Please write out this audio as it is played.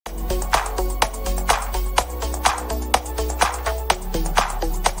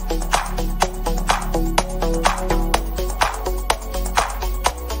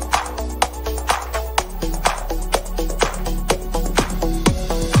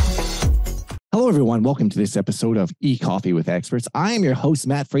everyone. Welcome to this episode of E-Coffee with Experts. I am your host,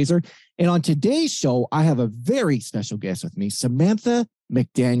 Matt Fraser. And on today's show, I have a very special guest with me, Samantha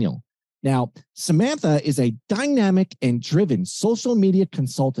McDaniel. Now, Samantha is a dynamic and driven social media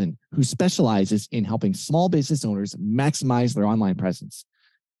consultant who specializes in helping small business owners maximize their online presence.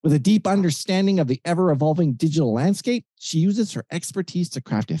 With a deep understanding of the ever-evolving digital landscape, she uses her expertise to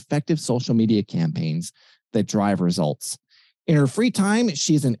craft effective social media campaigns that drive results. In her free time,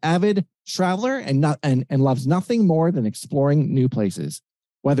 she is an avid traveler and loves nothing more than exploring new places.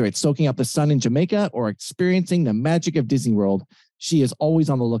 Whether it's soaking up the sun in Jamaica or experiencing the magic of Disney World, she is always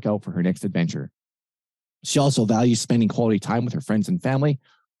on the lookout for her next adventure. She also values spending quality time with her friends and family,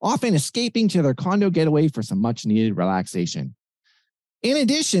 often escaping to their condo getaway for some much-needed relaxation. In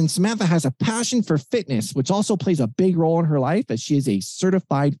addition, Samantha has a passion for fitness, which also plays a big role in her life as she is a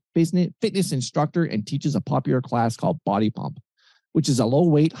certified fitness instructor and teaches a popular class called Body Pump, which is a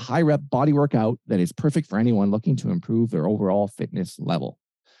low-weight, high-rep body workout that is perfect for anyone looking to improve their overall fitness level.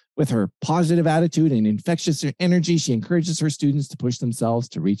 With her positive attitude and infectious energy, she encourages her students to push themselves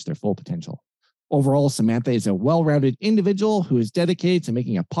to reach their full potential. Overall, Samantha is a well-rounded individual who is dedicated to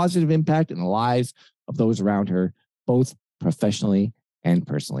making a positive impact in the lives of those around her, both professionally and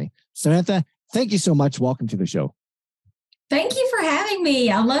personally. Samantha, thank you so much. Welcome to the show. Thank you for having me.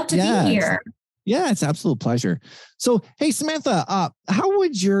 I love to be here. Yeah, it's an absolute pleasure. So, hey, Samantha, how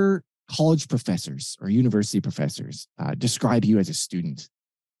would your college professors or university professors describe you as a student?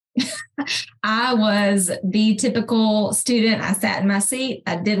 I was the typical student. I sat in my seat.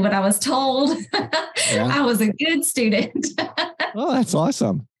 I did what I was told. Yeah. I was a good student. Oh, that's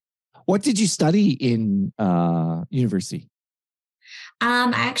awesome. What did you study in university?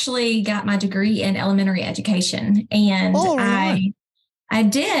 I actually got my degree in elementary education, and I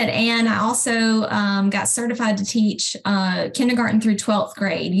did. And I also got certified to teach kindergarten through 12th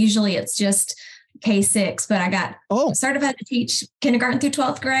grade. Usually it's just K-6, but I got certified to teach kindergarten through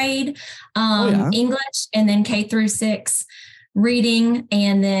 12th grade, English, and then K through 6 reading,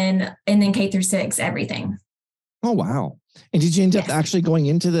 and then K through 6 everything. Oh, wow. And did you end up actually going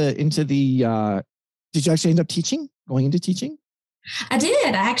into the did you actually end up going into teaching? I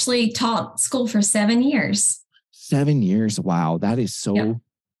did. I actually taught school for 7 years. 7 years. Wow. That is so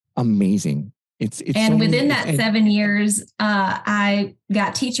amazing. It's and so within that 7 years, I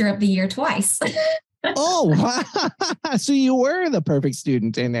got teacher of the year twice. Oh, so you were the perfect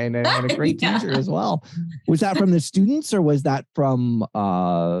student and a great teacher as well. Was that from the students or was that from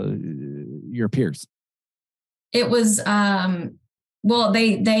your peers? It was,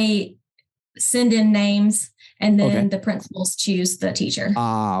 they send in names and then the principals choose the teacher.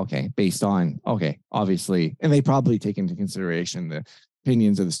 Okay. Based on, obviously. And they probably take into consideration the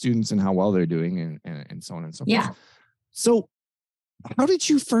opinions of the students and how well they're doing and so on and so forth. Yeah. So how did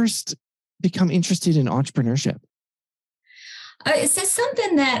you first become interested in entrepreneurship? It's just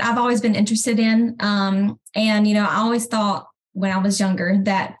something that I've always been interested in. And, I always thought when I was younger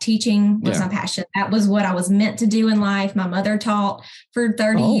that teaching was my passion. That was what I was meant to do in life. My mother taught for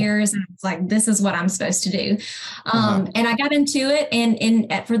 30 years. And I was like, this is what I'm supposed to do. And I got into it.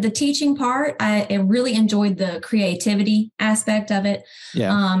 And for the teaching part, I really enjoyed the creativity aspect of it.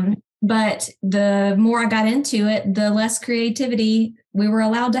 Yeah. But the more I got into it, the less creativity we were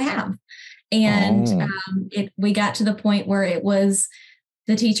allowed to have. And we got to the point where it was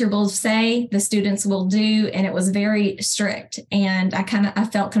the teacher will say, the students will do, and it was very strict. And I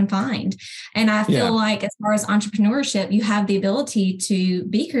felt confined. And I feel like as far as entrepreneurship, you have the ability to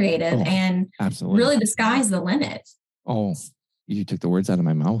be creative and really the sky's the limit. Oh, you took the words out of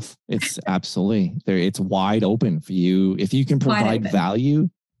my mouth. It's absolutely there. It's wide open for you. If you can provide value,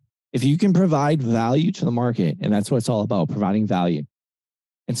 to the market, and that's what it's all about, providing value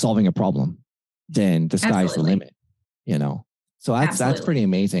and solving a problem, then the sky's the limit, So that's pretty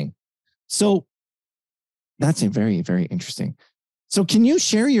amazing. So that's very, very interesting. So can you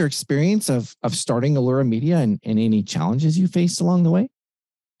share your experience of starting Allura Media and any challenges you faced along the way?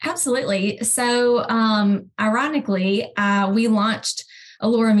 Absolutely. So ironically, we launched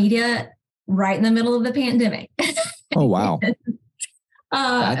Allura Media right in the middle of the pandemic. Oh, wow.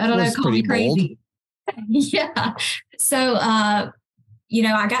 I don't know, call me crazy. Yeah. So,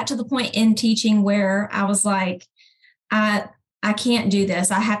 I got to the point in teaching where I was like, I can't do this.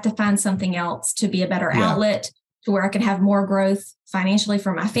 I have to find something else to be a better outlet to where I can have more growth financially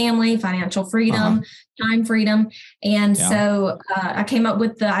for my family, financial freedom, time freedom. And so I came up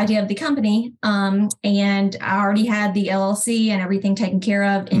with the idea of the company and I already had the LLC and everything taken care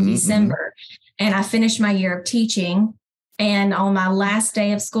of in December. And I finished my year of teaching. And on my last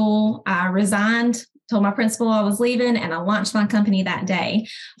day of school, I resigned, told my principal I was leaving, and I launched my company that day,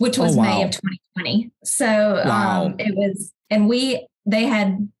 which was May of 2020. So it was, and they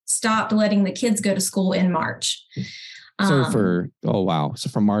had stopped letting the kids go to school in March. So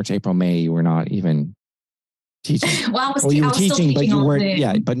from March, April, May, you were not even teaching. Well, you were teaching, but you weren't. Zoom.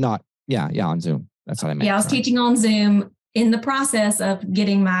 Yeah, but not. Yeah, on Zoom. That's what I meant. Yeah, I was teaching on Zoom in the process of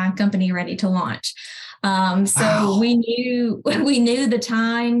getting my company ready to launch. So we knew the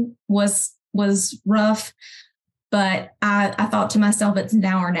time was rough, but I thought to myself, it's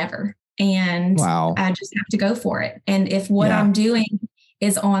now or never, and I just have to go for it. And if what I'm doing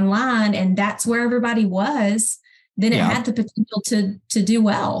is online, and that's where everybody was, then it had the potential to do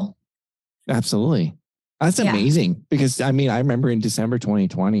well. Absolutely. That's amazing, because I remember in December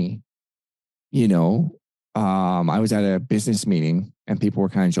 2020, I was at a business meeting and people were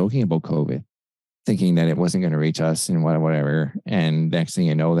kind of joking about COVID, thinking that it wasn't going to reach us and whatever. And next thing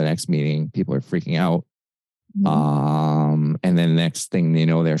you know, the next meeting, people are freaking out. Mm-hmm. And then the next thing you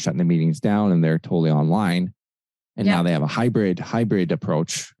know, they're shutting the meetings down and they're totally online. And now they have a hybrid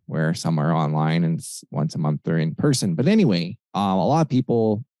approach where some are online and once a month they're in person. But anyway, a lot of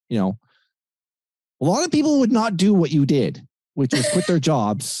people would not do what you did, which was quit their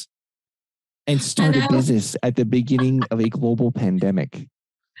jobs and start a business at the beginning of a global pandemic.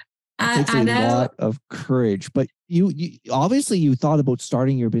 It takes a lot of courage, but you obviously thought about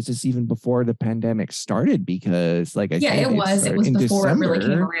starting your business even before the pandemic started, because like I said, it was before December, it really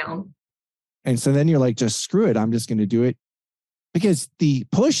came around. And so then you're like, just screw it. I'm just going to do it, because the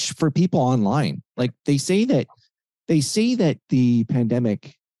push for people online, like they say that the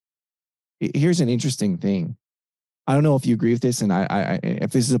pandemic, here's an interesting thing. I don't know if you agree with this, and I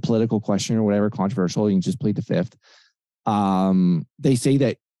if this is a political question or whatever, controversial, you can just plead the fifth. They say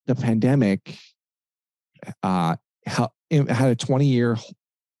that the pandemic had a 20-year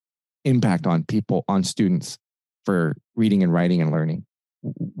impact on people, on students, for reading and writing and learning.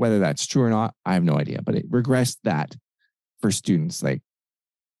 Whether that's true or not, I have no idea, but it regressed that for students. Like,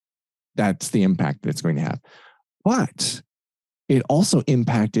 that's the impact that it's going to have. But it also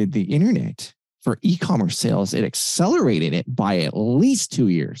impacted the internet for e-commerce sales. It accelerated it by at least 2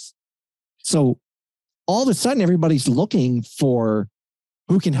 years. So all of a sudden, everybody's looking for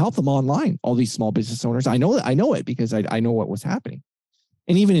who can help them online. All these small business owners. I know it because I know what was happening.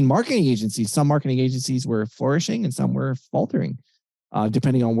 And even in marketing agencies, some marketing agencies were flourishing and some were faltering,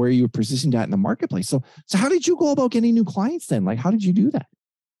 depending on where you were positioned at in the marketplace. So how did you go about getting new clients then? Like, how did you do that?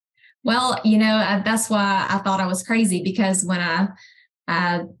 Well, that's why I thought I was crazy, because when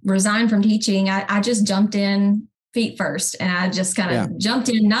I resigned from teaching, I just jumped in feet first, and I just kind of jumped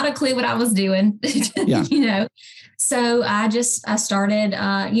in, not a clue what I was doing, So I started,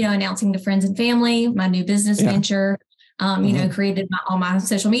 announcing to friends and family, my new business venture, created all my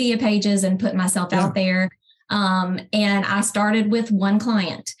social media pages and put myself out there. And I started with one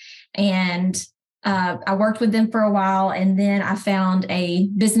client, and I worked with them for a while, and then I found a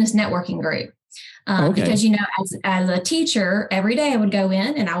business networking group. Because, as a teacher, every day I would go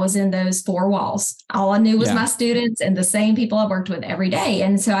in and I was in those four walls. All I knew was my students and the same people I worked with every day.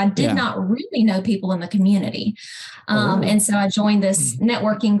 And so I did not really know people in the community. And so I joined this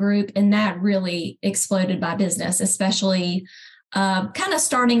networking group, and that really exploded my business, especially kind of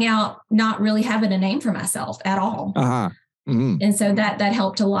starting out, not really having a name for myself at all. And so that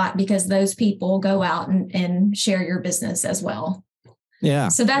helped a lot, because those people go out and share your business as well. Yeah.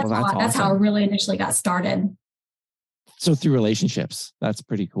 So that's how I really initially got started. So through relationships, that's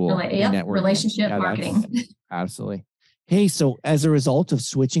pretty cool. Relationship marketing. Absolutely. Hey, so as a result of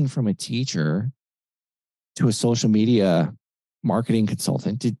switching from a teacher to a social media marketing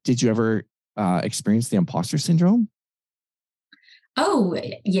consultant, did you ever experience the imposter syndrome? Oh,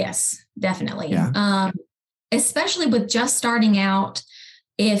 yes, definitely. Yeah. Especially with just starting out.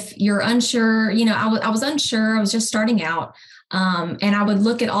 If you're unsure, I was unsure. I was just starting out. And I would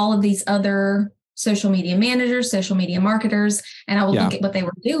look at all of these other social media managers, social media marketers, and I would look at what they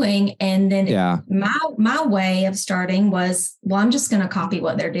were doing. And then my way of starting was, well, I'm just going to copy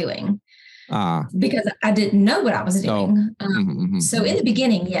what they're doing. Because I didn't know what I was doing. So in the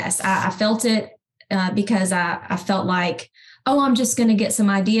beginning, yes, I felt it because I felt like, oh, I'm just going to get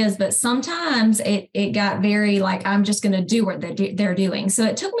some ideas. But sometimes it got very like, I'm just going to do what they're doing. So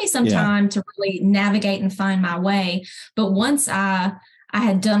it took me some time to really navigate and find my way. But once I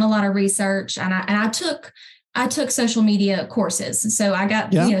had done a lot of research, and I took social media courses. So I got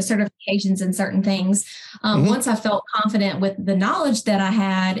certifications in certain things. Once I felt confident with the knowledge that I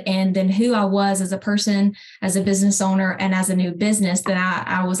had, and then who I was as a person, as a business owner, and as a new business, then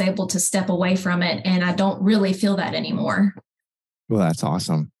I was able to step away from it. And I don't really feel that anymore. Well, that's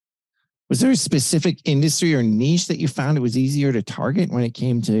awesome. Was there a specific industry or niche that you found it was easier to target when it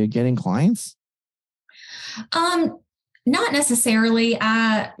came to getting clients? Not necessarily.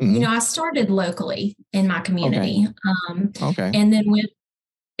 I started locally in my community. Okay. And then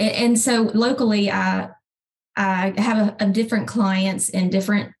and so locally, I have a different clients in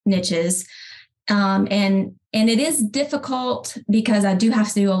different niches. And it is difficult because I do have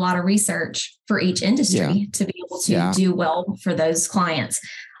to do a lot of research for each industry to be able to do well for those clients.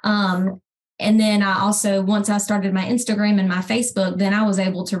 And then I also, once I started my Instagram and my Facebook, then I was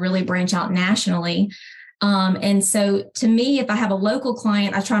able to really branch out nationally. And so to me, if I have a local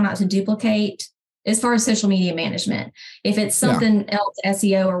client, I try not to duplicate as far as social media management. If it's something else,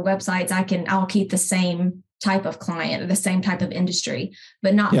 SEO or websites, I'll keep the same type of client or the same type of industry,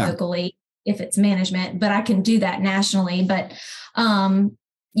 but not locally if it's management, but I can do that nationally. But, I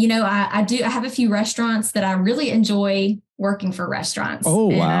have a few restaurants that I really enjoy working for restaurants. Oh,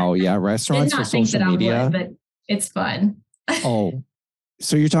 wow. Restaurants for social media. But it's fun. Oh,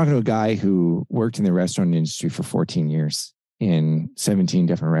 so you're talking to a guy who worked in the restaurant industry for 14 years in 17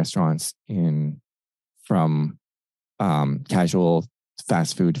 different restaurants from casual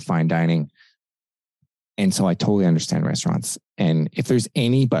fast food to fine dining. And so I totally understand restaurants. And if there's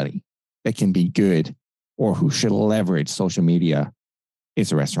anybody that can be good or who should leverage social media,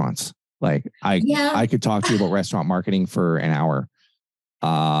 it's the restaurants. Like I could talk to you about restaurant marketing for an hour.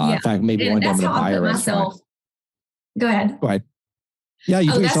 In fact, maybe one day I'm going to buy a restaurant. Go ahead. Yeah,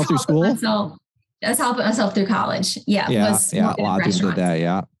 you put yourself through school? That's how I put myself through college. Yeah. A lot of people did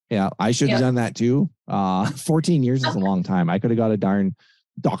that. Yeah. I should have done that too. 14 years is a long time. I could have got a darn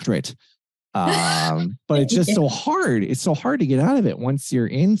doctorate. But it's just so hard. It's so hard to get out of it once you're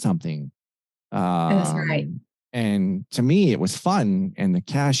in something. That's right. And to me, it was fun and the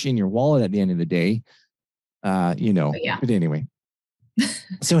cash in your wallet at the end of the day, But anyway.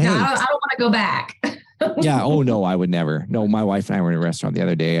 So, hey. I don't want to go back. Yeah. Oh, no, I would never. No, my wife and I were in a restaurant the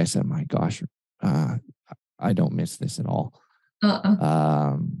other day. I said, my gosh, I don't miss this at all.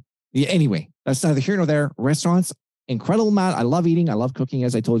 Anyway, that's neither here nor there. Restaurants, incredible amount. I love eating. I love cooking,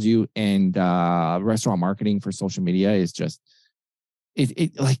 as I told you. And restaurant marketing for social media is just,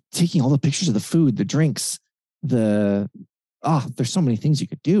 it like taking all the pictures of the food, the drinks, there's so many things you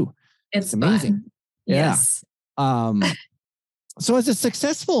could do. It's amazing. Fun. Yes. So as a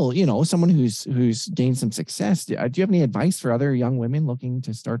successful, someone who's gained some success, do you have any advice for other young women looking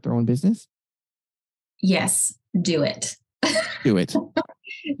to start their own business? Yes. Do it. Do it.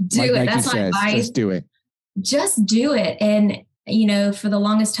 Do it. That's my advice. Just do it. Just do it. And, for the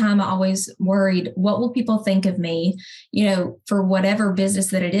longest time, I always worried, what will people think of me? For whatever business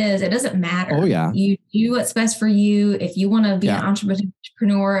that it is, it doesn't matter. Oh, yeah. You do what's best for you. If you want to be an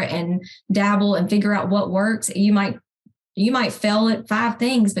entrepreneur and dabble and figure out what works, you might fail at 5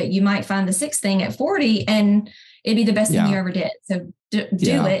 things, but you might find the 6th thing at 40 and it'd be the best thing you ever did. So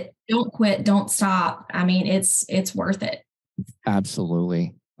do it. Don't quit. Don't stop. I mean, it's worth it.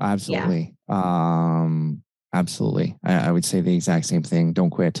 Absolutely. Absolutely. Absolutely. I would say the exact same thing. Don't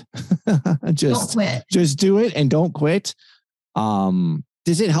quit. Don't quit. Just do it and don't quit.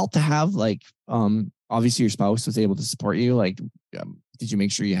 Does it help to have obviously your spouse was able to support you? Did you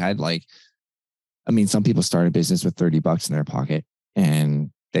make sure you had some people start a business with $30 in their pocket and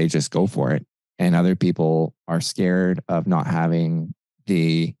they just go for it. And other people are scared of not having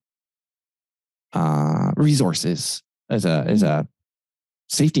the resources as a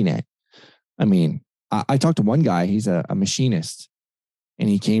safety net. I talked to one guy, he's a machinist, and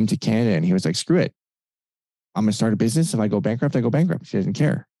he came to Canada and he was like, screw it. I'm going to start a business. If I go bankrupt, I go bankrupt. He doesn't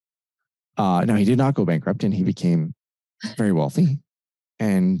care. No, he did not go bankrupt and he became very wealthy.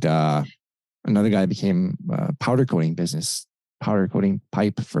 And another guy became a powder coating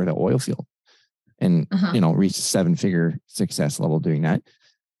pipe for the oil field and, reached a 7-figure success level doing that.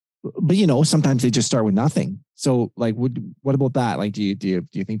 But, sometimes they just start with nothing. So what about that? Do you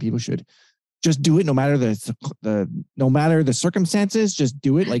think people should just do it no matter the circumstances? Just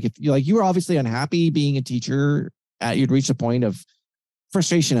do it. If you were obviously unhappy being a teacher, you'd reach a point of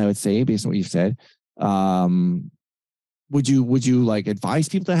frustration, I would say, based on what you've said. Would you advise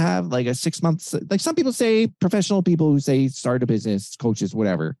people to have a 6 months? Some people say, professional people who say start a business, coaches,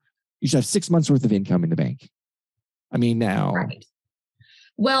 whatever, you should have 6 months worth of income in the bank. Now, right.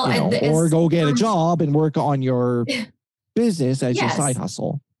 Well, or go get a job and work on your business as your side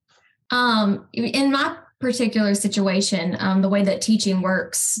hustle. In my particular situation, the way that teaching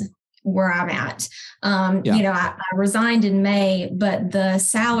works where I'm at, I resigned in May, but the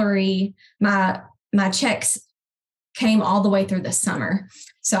salary, my checks came all the way through the summer.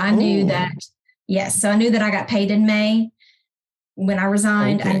 So I knew that, I got paid in May. when I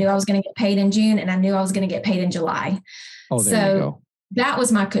resigned, I knew I was going to get paid in June, and I knew I was going to get paid in July. Oh, there you go. That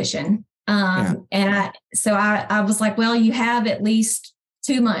was my cushion. And I was like, well, you have at least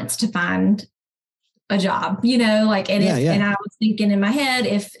 2 months to find a job, and I was thinking in my head,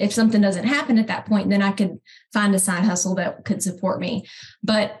 if something doesn't happen at that point, then I could find a side hustle that could support me.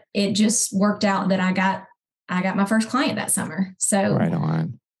 But it just worked out that I got my first client that summer. So right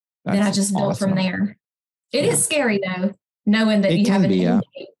on. Then I just built from there. It is scary though, knowing that you have an end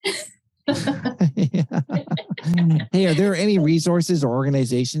date. Hey, are there any resources or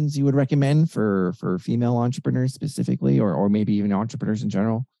organizations you would recommend for female entrepreneurs specifically, or maybe even entrepreneurs in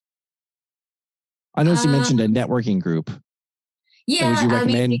general? I know you mentioned a networking group. Yeah. Would you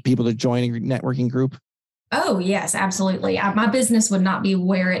recommend people to join a networking group? Oh, yes, absolutely. My business would not be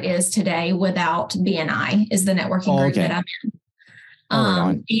where it is today without BNI, is the networking group that I'm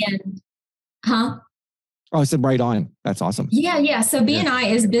in. I said right on. That's awesome. Yeah. So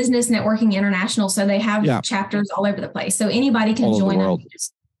BNI is Business Networking International. So they have chapters all over the place. So anybody can join them.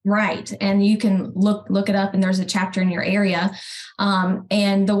 Right. And you can look it up, and there's a chapter in your area.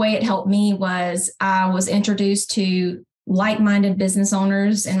 And the way it helped me was I was introduced to like-minded business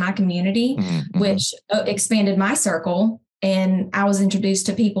owners in my community, which expanded my circle. And I was introduced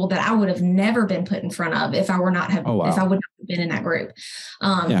to people that I would have never been put in front of if I would not have been in that group.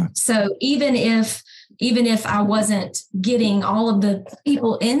 So even if I wasn't getting all of the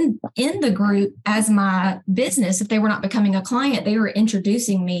people in the group as my business, if they were not becoming a client, they were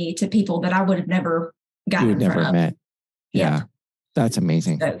introducing me to people that I would have never gotten in front of. Met. Yeah. That's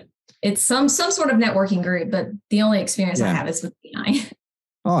amazing. So it's some sort of networking group, but the only experience I have is with BNI.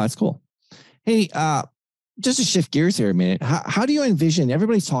 Oh, that's cool. Hey, just to shift gears here a minute, how do you envision,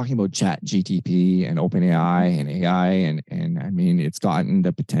 everybody's talking about Chat GTP and OpenAI and AI, and I mean, it's gotten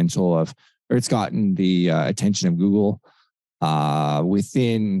the potential of, or it's gotten the attention of Google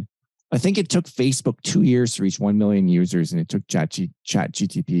within, I think it took Facebook 2 years to reach 1 million users, and it took Chat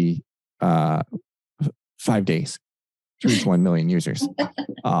GTP 5 days to reach 1 million users.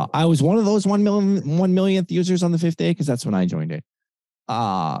 I was one of those 1 millionth users on the 5th day, because that's when I joined it.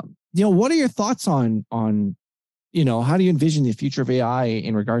 What are your thoughts on how do you envision the future of AI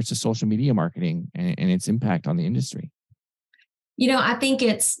in regards to social media marketing and its impact on the industry? I think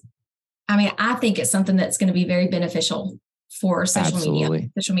it's something that's going to be very beneficial for social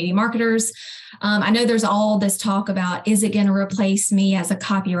media marketers. I know there's all this talk about, is it going to replace me as a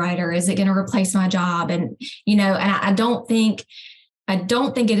copywriter? Is it going to replace my job? And, and I don't think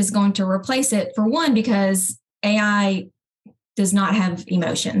it is going to replace it, for one, because AI does not have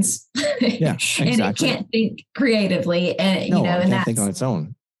emotions. Yeah, exactly. And it can't think creatively. And, it can't think on its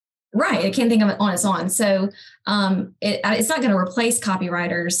own. Right. It can't think of it on its own. So it's not going to replace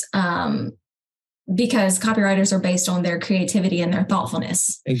copywriters because copywriters are based on their creativity and their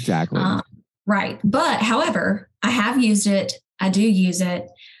thoughtfulness. Exactly. Right. But however, I have used it. I do use it.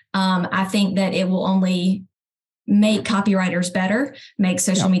 I think that it will only make copywriters better, make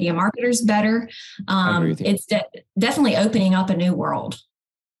social media marketers better. It's definitely opening up a new world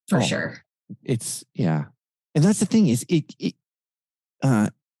for sure. And that's the thing is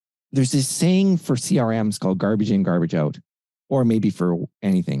there's this saying for CRMs called garbage in, garbage out, or maybe for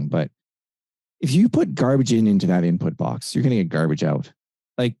anything. But if you put garbage into that input box, you're going to get garbage out.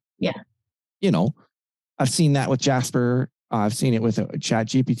 I've seen that with Jasper. I've seen it with Chat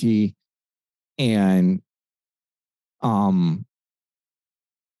GPT, and a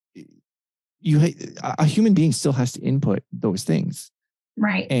human being still has to input those things.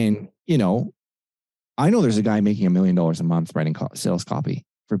 Right. And, I know there's a guy making $1 million a month writing sales copy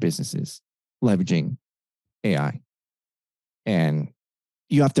for businesses, leveraging AI. And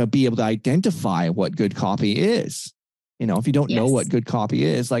you have to be able to identify what good copy is. If you don't know what good copy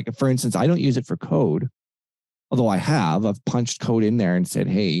is, like, for instance, I don't use it for code, although I've punched code in there and said,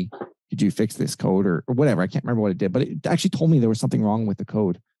 hey, could you fix this code or whatever? I can't remember what it did, but it actually told me there was something wrong with the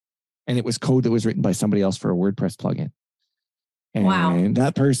code. And it was code that was written by somebody else for a WordPress plugin. And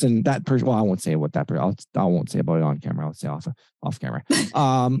that person, well, I won't say what that person, I won't say about it on camera. I'll say off camera.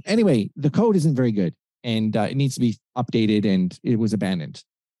 Anyway, the code isn't very good, and it needs to be updated, and it was abandoned.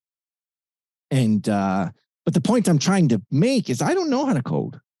 And, but the point I'm trying to make is I don't know how to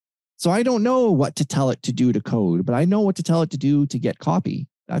code. So I don't know what to tell it to do to code, but I know what to tell it to do to get copy.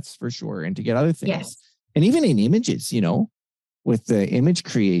 That's for sure. And to get other things. Yes. And even in images, with the image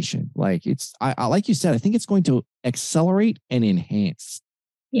creation, like I like you said, I think it's going to accelerate and enhance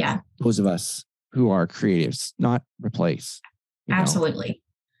those of us who are creatives, not replace. Absolutely.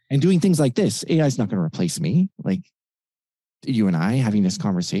 And doing things like this, AI is not going to replace me, like you and I having this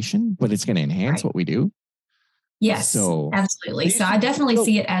conversation, but it's going to enhance what we do. Yes, So absolutely. So I definitely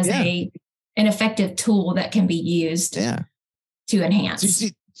see it as an effective tool that can be used to enhance. So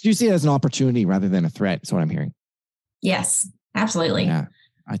you see it as an opportunity rather than a threat. That's what I'm hearing. Yes, absolutely. Yeah,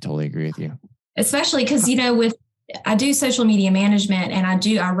 I totally agree with you. Especially because, I do social media management and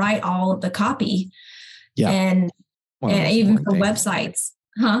I write all of the copy. Yeah. And even for websites.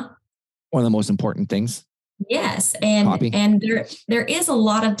 Huh? One of the most important things. Yes. And there is a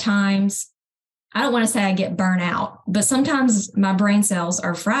lot of times, I don't want to say I get burnt out, but sometimes my brain cells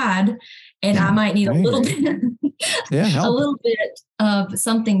are fried and I might need a little bit of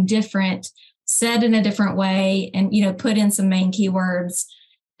something different said in a different way and, put in some main keywords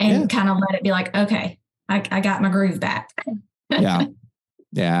and kind of let it be like, okay, I got my groove back. Yeah.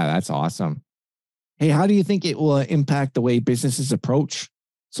 That's awesome. Hey, how do you think it will impact the way businesses approach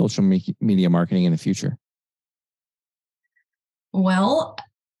social media marketing in the future? Well,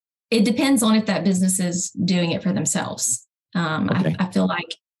 it depends on if that business is doing it for themselves. I feel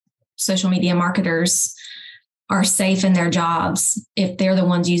like social media marketers are safe in their jobs if they're the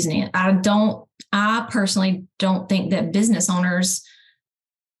ones using it. I personally don't think that business owners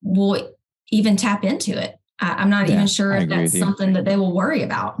will even tap into it. I'm not even sure if that's something that they will worry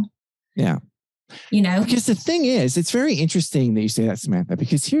about. Yeah. Because the thing is, it's very interesting that you say that, Samantha,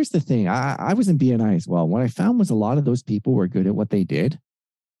 because here's the thing. I was in BNI as well. What I found was a lot of those people were good at what they did,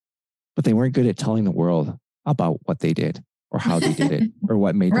 but they weren't good at telling the world about what they did or how they did it or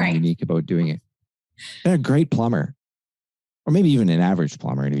what made them unique about doing it. They're a great plumber, or maybe even an average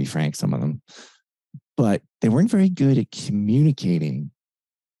plumber, to be frank, some of them, but they weren't very good at communicating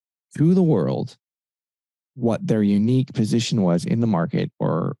to the world what their unique position was in the market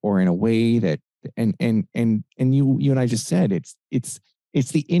or in a way that, and you and I just said, it's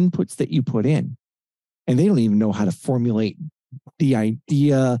the inputs that you put in, and they don't even know how to formulate the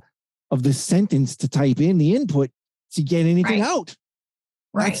idea of the sentence to type in the input to get anything out.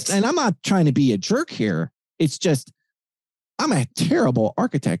 Right. And I'm not trying to be a jerk here. It's just, I'm a terrible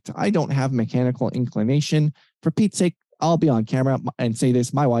architect. I don't have mechanical inclination. For Pete's sake, I'll be on camera and say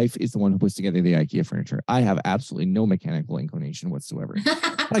this. My wife is the one who puts together the IKEA furniture. I have absolutely no mechanical inclination whatsoever.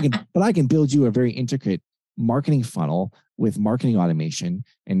 but I can build you a very intricate marketing funnel with marketing automation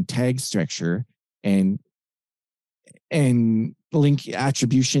and tag structure and link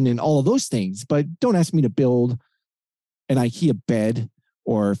attribution and all of those things. But don't ask me to build an IKEA bed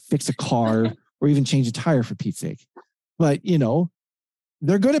or fix a car or even change a tire, for Pete's sake. But,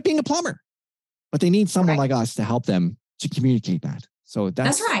 they're good at being a plumber, but they need someone like us to help them to communicate that. So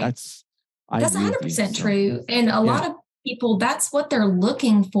that's right. That's 100% true. And a lot of people, that's what they're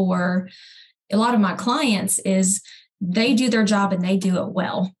looking for. A lot of my clients is they do their job and they do it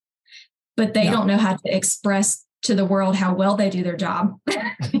well, but they don't know how to express to the world how well they do their job.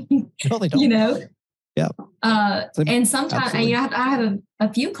 No, they don't. Yeah. And sometimes I have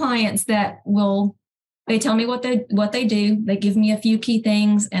a few clients that they tell me what they do. They give me a few key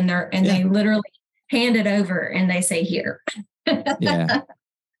things and they literally hand it over and they say, here. Yeah.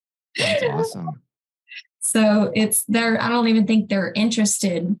 That's awesome. So I don't even think they're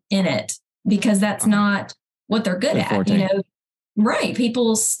interested in it because that's not what they're good at. Right.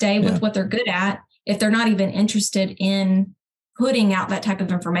 People stay with what they're good at. If they're not even interested in putting out that type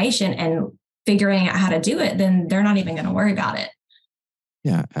of information and figuring out how to do it, then they're not even going to worry about it.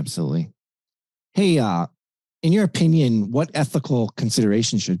 Yeah, absolutely. Hey, in your opinion, what ethical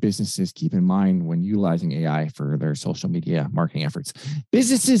considerations should businesses keep in mind when utilizing AI for their social media marketing efforts?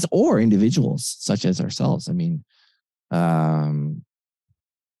 Businesses or individuals such as ourselves. I mean, what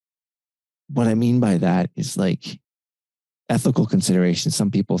I mean by that is like ethical considerations. Some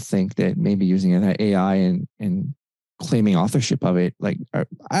people think that maybe using an AI and claiming authorship of it, like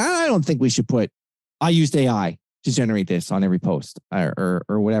I don't think we should put, I used AI to generate this on every post or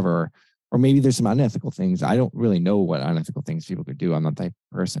whatever. Or maybe there's some unethical things. I don't really know what unethical things people could do. I'm not that type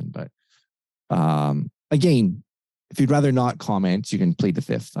of person. But again, if you'd rather not comment, you can plead the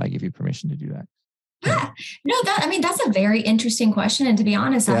fifth. I give you permission to do that. No, that's a very interesting question. And to be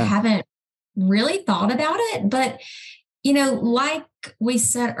honest, I haven't really thought about it. But, like we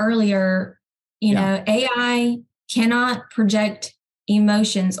said earlier, AI cannot project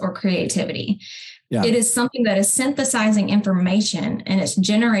emotions or creativity. Yeah. It is something that is synthesizing information and it's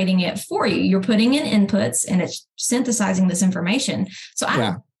generating it for you. You're putting in inputs and it's synthesizing this information. So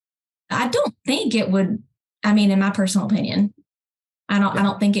I don't think it would, in my personal opinion, I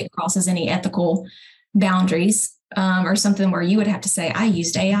don't think it crosses any ethical boundaries or something where you would have to say, I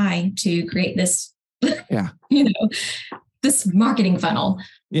used AI to create this, this marketing funnel.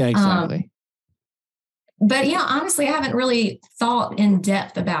 Yeah, exactly. But honestly, I haven't really thought in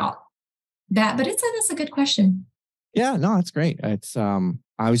depth about that, but that's a good question. Yeah, no, that's great. It's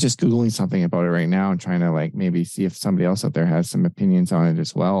I was just Googling something about it right now and trying to like maybe see if somebody else out there has some opinions on it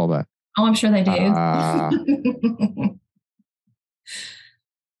as well. But Oh, I'm sure they do.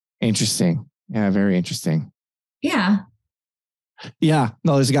 interesting. Yeah, very interesting. Yeah. Yeah.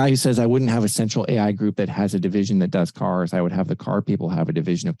 No, there's a guy who says I wouldn't have a central AI group that has a division that does cars. I would have the car people have a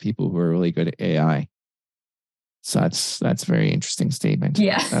division of people who are really good at AI. So that's a very interesting statement.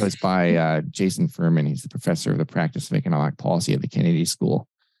 Yeah. That was by Jason Furman. He's the professor of the practice of economic policy at the Kennedy School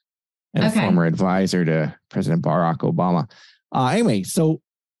and a former advisor to President Barack Obama. Anyway, so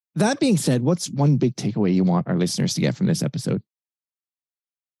that being said, what's one big takeaway you want our listeners to get from this episode?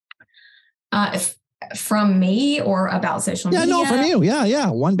 From me or about social media? Yeah, no, from you. Yeah.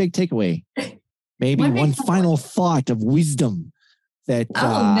 One big takeaway. Maybe one final thought of wisdom. That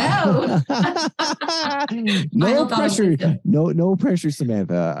no pressure, no pressure,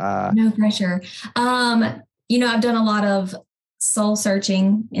 Samantha. No pressure. I've done a lot of soul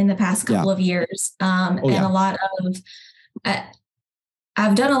searching in the past couple of years, I've done a lot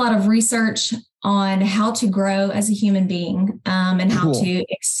of research on how to grow as a human being, and how to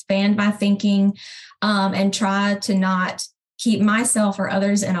expand my thinking, and try to not keep myself or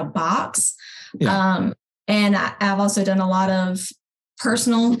others in a box. And I've also done a lot of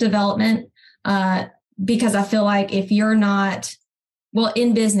personal development, because I feel like if you're not,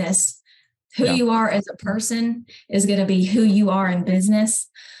 in business, who you are as a person is going to be who you are in business.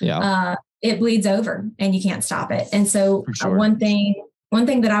 It bleeds over and you can't stop it. And so one thing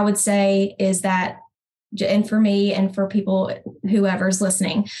that I would say is that, and for me and for people, whoever's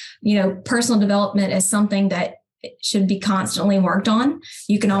listening, personal development is something that should be constantly worked on.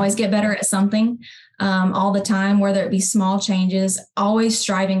 You can always get better at something. All the time, whether it be small changes, always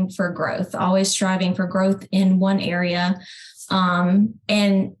striving for growth in one area,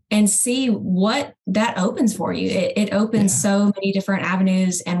 and see what that opens for you. It opens so many different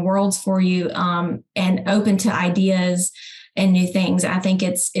avenues and worlds for you, and open to ideas and new things. I think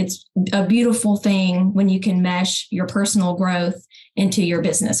it's a beautiful thing when you can mesh your personal growth into your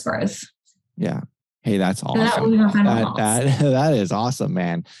business growth. Yeah. Hey, that's awesome. That is awesome,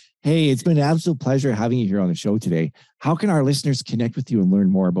 man. Hey, it's been an absolute pleasure having you here on the show today. How can our listeners connect with you and learn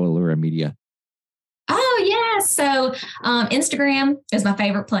more about Allura Media? Oh, yeah. So Instagram is my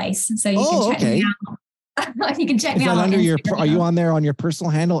favorite place. So you can check me out. You can check me out on Instagram. Are you on there on your personal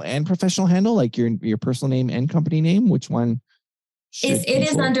handle and professional handle, like your personal name and company name? Which one? It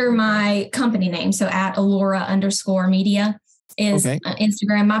is under my company name. So at Allura_media is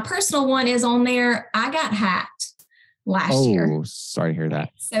Instagram. My personal one is on there. I got hacked last year. Oh, sorry to hear that.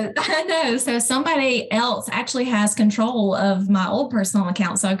 So I know. So somebody else actually has control of my old personal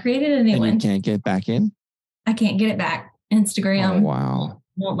account. So I created a new one. You can't get back in? I can't get it back. Instagram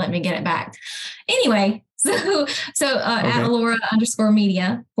won't let me get it back. Anyway, so at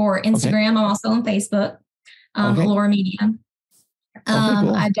Allura_media for Instagram. I'm also on Facebook. Allura Media.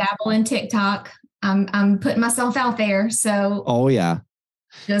 Cool. I dabble in TikTok. I'm putting myself out there. So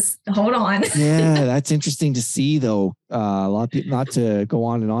just hold on. Yeah, that's interesting to see, though. A lot of people, not to go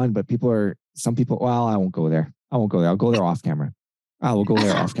on and on, but some people, well, I won't go there. I'll go there off camera. I will go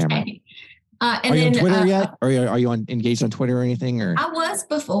there off camera. Are you on Twitter yet? Or are you engaged on Twitter or anything? Or I was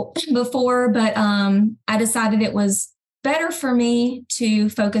before, but I decided it was better for me to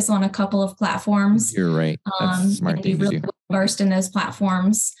focus on a couple of platforms. You're right. That's a smart thing to do. Versed in those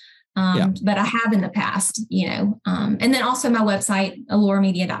platforms. But I have in the past, and then also my website,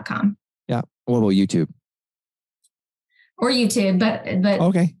 alluramedia.com. Yeah. What about YouTube? Or YouTube, but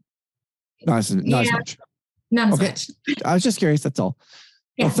okay. Not as much. Not as much. I was just curious. That's all.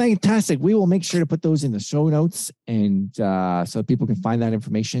 Yeah. Well, fantastic. We will make sure to put those in the show notes, and so people can find that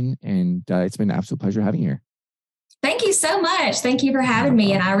information. And it's been an absolute pleasure having you here. Thank you so much. Thank you for having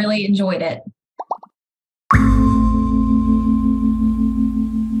me, and I really enjoyed it.